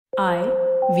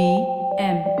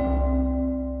IVM.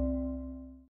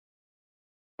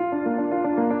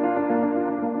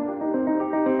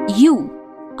 You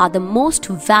are the most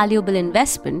valuable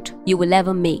investment you will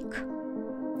ever make.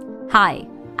 Hi,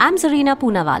 I'm Zarina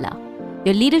Poonawalla,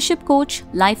 your leadership coach,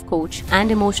 life coach,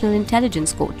 and emotional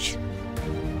intelligence coach.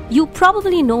 You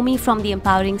probably know me from the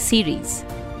Empowering series,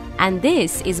 and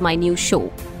this is my new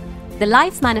show, The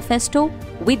Life Manifesto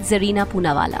with Zarina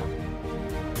Poonawalla.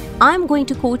 I'm going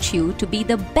to coach you to be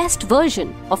the best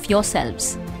version of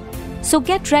yourselves. So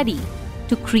get ready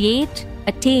to create,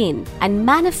 attain, and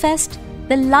manifest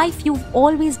the life you've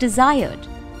always desired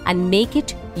and make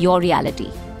it your reality.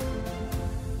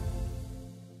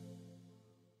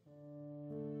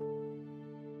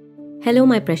 Hello,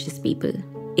 my precious people.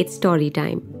 It's story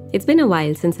time. It's been a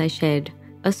while since I shared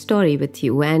a story with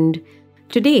you, and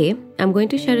today I'm going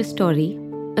to share a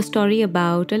story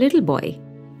about a little boy.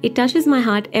 It touches my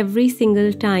heart every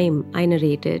single time I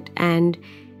narrate it, and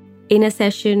in a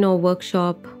session or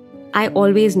workshop, I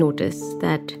always notice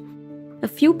that a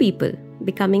few people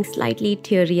becoming slightly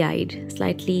teary-eyed,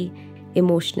 slightly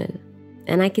emotional,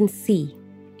 and I can see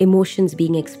emotions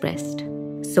being expressed.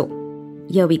 So,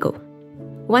 here we go.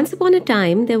 Once upon a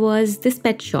time, there was this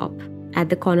pet shop at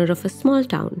the corner of a small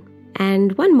town,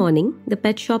 and one morning, the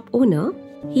pet shop owner,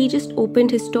 he just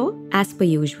opened his store as per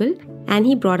usual, and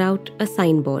he brought out a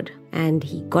signboard, and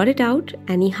he got it out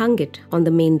and he hung it on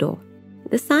the main door.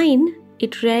 The sign,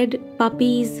 it read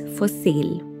puppies for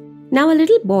sale. Now a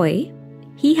little boy,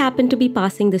 he happened to be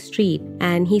passing the street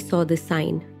and he saw this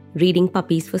sign reading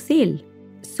puppies for sale.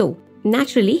 So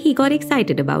naturally he got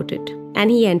excited about it and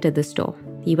he entered the store.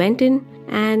 He went in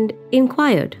and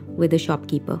inquired with the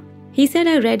shopkeeper. He said,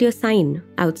 "I read your sign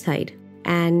outside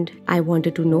and I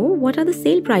wanted to know what are the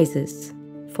sale prices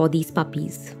for these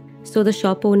puppies." So the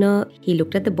shop owner, he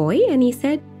looked at the boy and he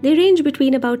said, "They range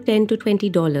between about $10 to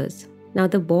 $20. Now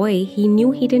the boy, he knew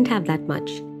he didn't have that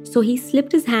much. So he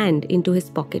slipped his hand into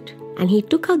his pocket and he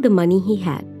took out the money he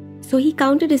had. So he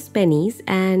counted his pennies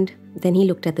and then he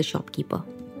looked at the shopkeeper.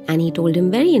 And he told him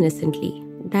very innocently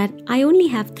that, "I only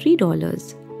have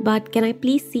 $3, but can I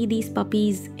please see these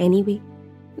puppies anyway?"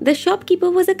 The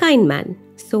shopkeeper was a kind man.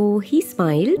 So he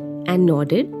smiled and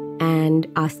nodded and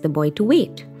asked the boy to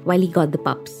wait while he got the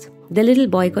pups. The little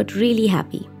boy got really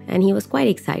happy and he was quite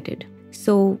excited.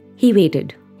 So he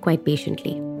waited quite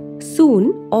patiently.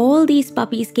 Soon, all these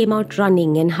puppies came out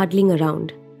running and huddling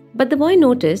around. But the boy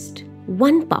noticed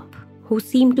one pup who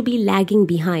seemed to be lagging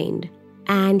behind,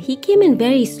 and he came in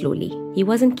very slowly. He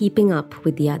wasn't keeping up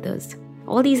with the others.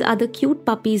 All these other cute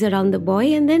puppies around the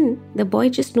boy, and then the boy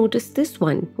just noticed this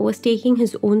one who was taking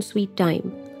his own sweet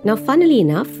time. Now, funnily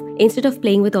enough, instead of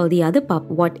playing with all the other pup,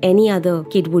 what any other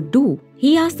kid would do,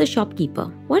 he asked the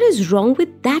shopkeeper, "What is wrong with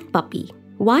that puppy?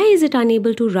 Why is it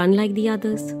unable to run like the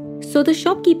others?" So the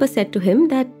shopkeeper said to him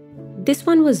that this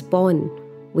one was born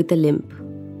with a limp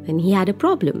and he had a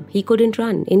problem. He couldn't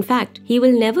run. In fact, he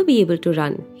will never be able to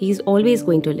run. He's always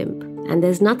going to limp and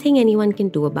there's nothing anyone can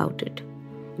do about it.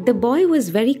 The boy was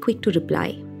very quick to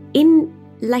reply. In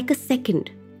like a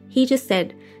second, he just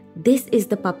said, "This is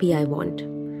the puppy I want.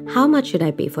 How much should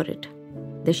I pay for it?"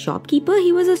 The shopkeeper,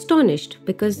 he was astonished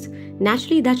because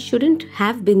naturally that shouldn't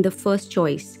have been the first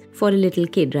choice for a little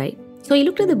kid, right? So he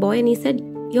looked at the boy and he said,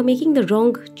 "You're making the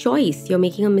wrong choice. You're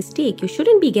making a mistake. You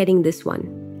shouldn't be getting this one.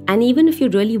 And even if you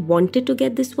really wanted to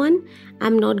get this one,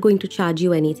 I'm not going to charge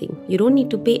you anything. You don't need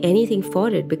to pay anything for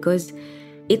it because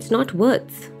it's not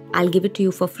worth. I'll give it to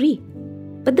you for free."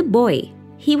 But the boy,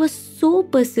 he was so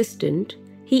persistent,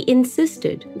 he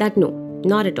insisted that no,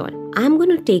 not at all. I'm going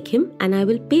to take him and I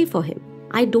will pay for him.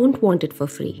 I don't want it for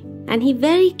free. And he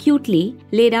very cutely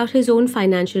laid out his own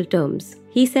financial terms.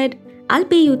 He said, "I'll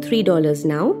pay you $3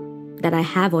 now that I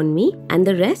have on me and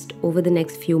the rest over the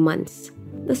next few months."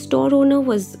 The store owner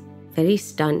was very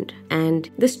stunned and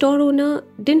the store owner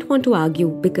didn't want to argue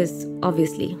because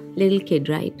obviously, little kid,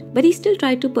 right? But he still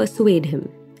tried to persuade him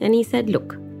and he said,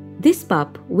 "Look, this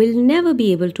pup will never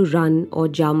be able to run or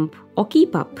jump or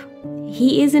keep up. He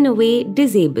is in a way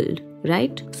disabled,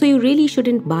 right? So you really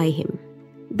shouldn't buy him."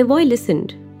 The boy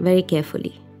listened very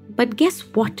carefully. But guess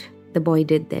what the boy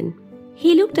did then?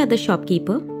 He looked at the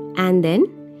shopkeeper and then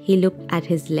he looked at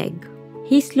his leg.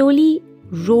 He slowly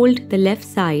rolled the left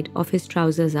side of his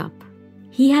trousers up.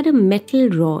 He had a metal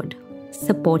rod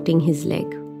supporting his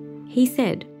leg. He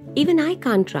said, "Even I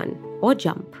can't run or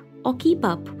jump or keep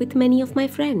up with many of my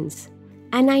friends.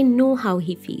 And I know how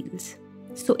he feels.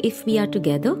 So if we are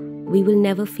together, we will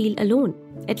never feel alone.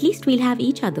 At least we'll have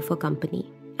each other for company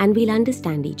and we'll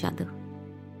understand each other."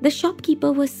 The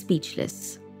shopkeeper was speechless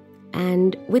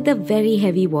and with a very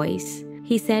heavy voice,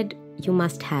 he said, you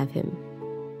must have him.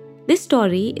 This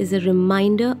story is a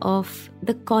reminder of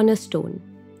the cornerstone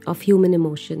of human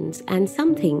emotions and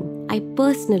something I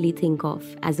personally think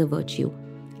of as a virtue: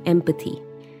 empathy.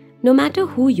 No matter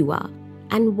who you are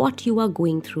and what you are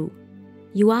going through,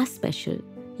 you are special.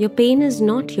 Your pain is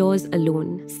not yours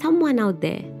alone. Someone out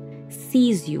there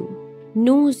sees you,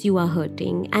 knows you are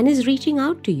hurting, and is reaching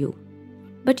out to you.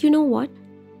 But you know what?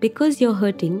 Because you're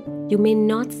hurting, you may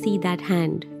not see that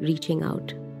hand reaching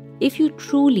out. If you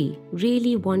truly,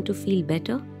 really want to feel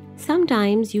better,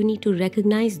 sometimes you need to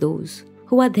recognize those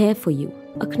who are there for you.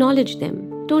 Acknowledge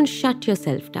them. Don't shut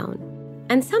yourself down.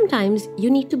 And sometimes you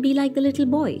need to be like the little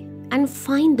boy and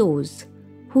find those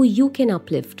who you can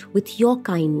uplift with your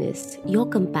kindness, your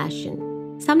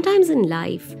compassion. Sometimes in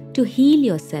life, to heal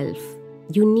yourself,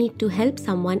 you need to help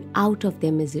someone out of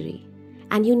their misery.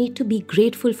 And you need to be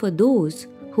grateful for those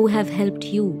who have helped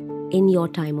you in your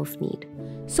time of need.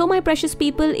 So, my precious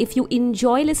people, if you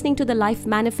enjoy listening to the Life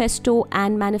Manifesto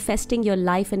and manifesting your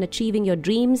life and achieving your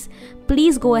dreams,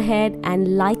 please go ahead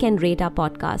and like and rate our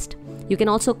podcast. You can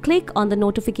also click on the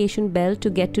notification bell to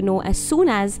get to know as soon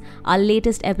as our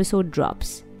latest episode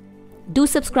drops. Do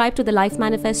subscribe to the Life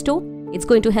Manifesto. It's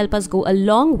going to help us go a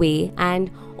long way and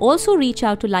also reach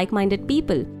out to like-minded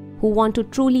people who want to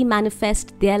truly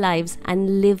manifest their lives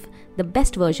and live the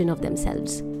best version of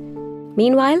themselves.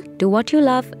 Meanwhile, do what you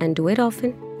love and do it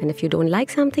often. And if you don't like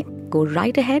something, go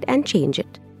right ahead and change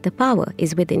it. The power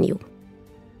is within you.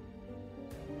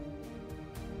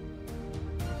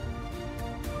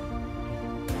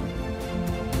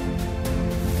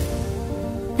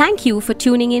 Thank you for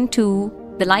tuning in to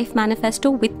the Life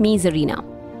Manifesto with me, Zarina.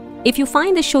 If you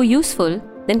find the show useful,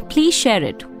 then please share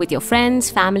it with your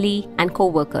friends, family, and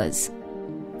co-workers.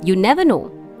 You never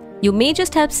know. You may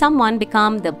just help someone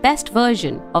become the best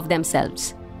version of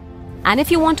themselves. And if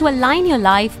you want to align your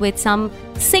life with some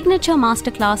signature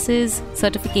masterclasses,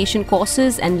 certification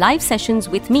courses, and live sessions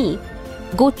with me,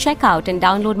 go check out and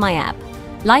download my app,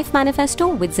 Life Manifesto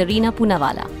with Zarina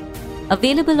Poonawalla,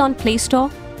 available on Play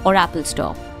Store or Apple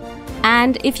Store.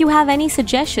 And if you have any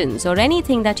suggestions or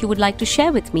anything that you would like to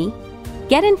share with me,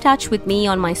 get in touch with me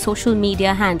on my social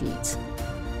media handles.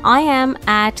 I am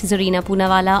at Zarina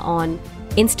Poonawalla on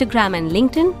Instagram and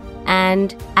LinkedIn,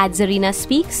 and at Zarina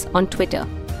Speaks on Twitter.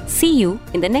 See you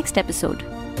in the next episode.